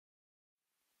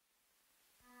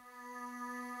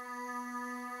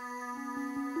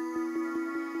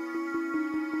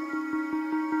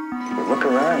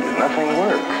Nothing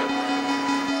works.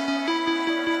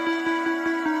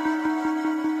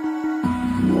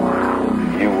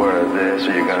 You were this,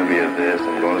 or you're gonna be a this,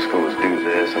 and going to school is do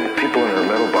this, and the people in their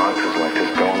metal boxes like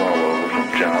this going all over from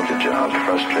job to job,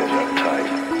 frustrated and uptight.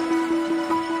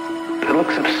 It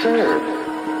looks absurd.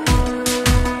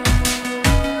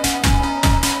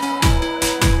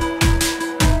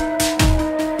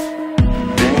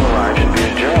 Being alive should be a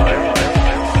joy.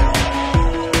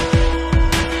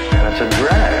 And it's a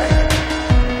drag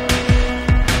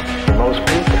for most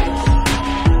people.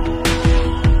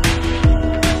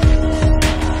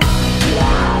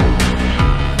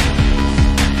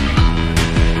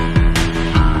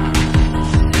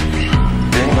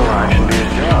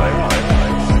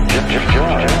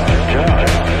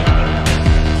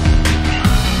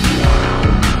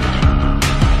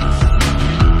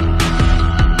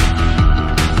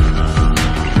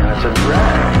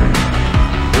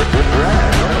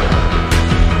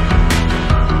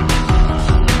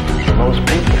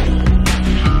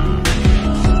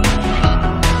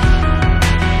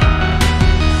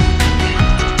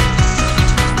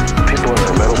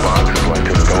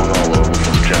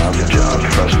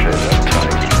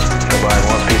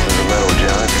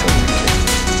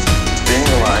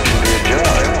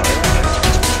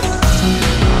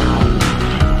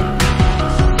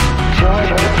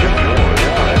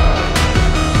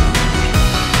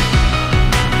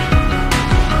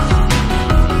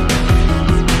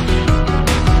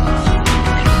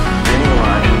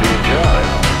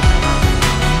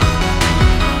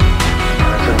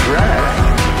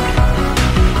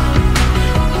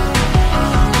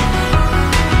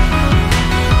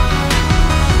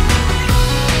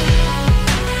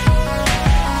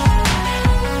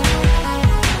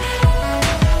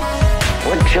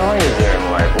 Joy is there in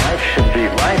life. Life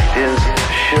is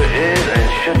and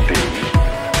should be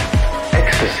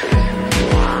ecstasy.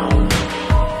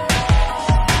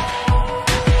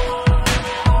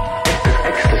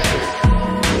 Ecstasy.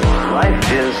 Life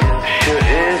is and should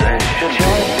be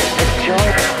joy.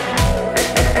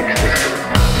 Ecstasy.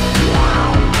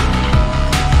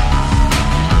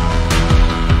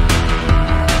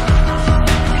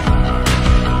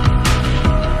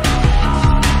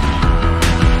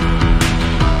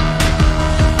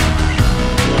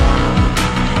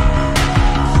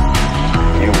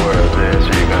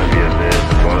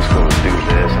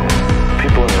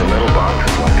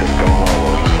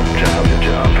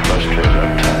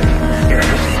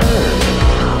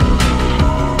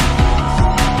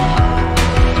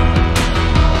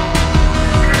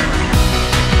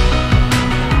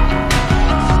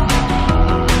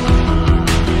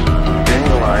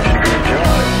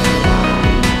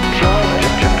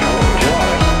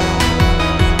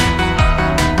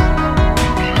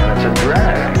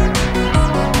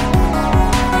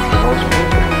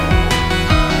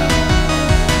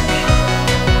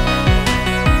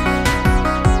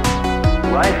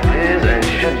 Life is and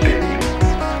should be